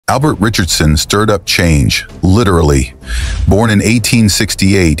Albert Richardson stirred up change, literally. Born in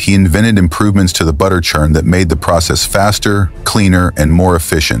 1868, he invented improvements to the butter churn that made the process faster, cleaner, and more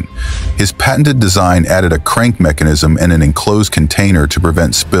efficient. His patented design added a crank mechanism and an enclosed container to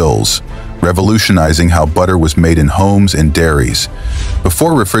prevent spills, revolutionizing how butter was made in homes and dairies.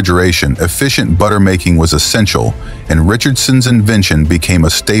 Before refrigeration, efficient butter making was essential, and Richardson's invention became a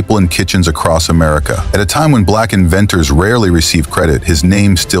staple in kitchens across America. At a time when black inventors rarely received credit, his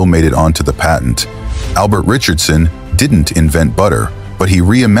name still made it onto the patent. Albert Richardson didn't invent butter, but he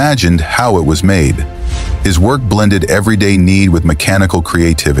reimagined how it was made. His work blended everyday need with mechanical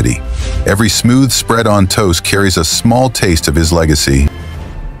creativity. Every smooth spread on toast carries a small taste of his legacy.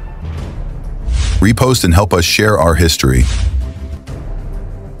 Repost and help us share our history.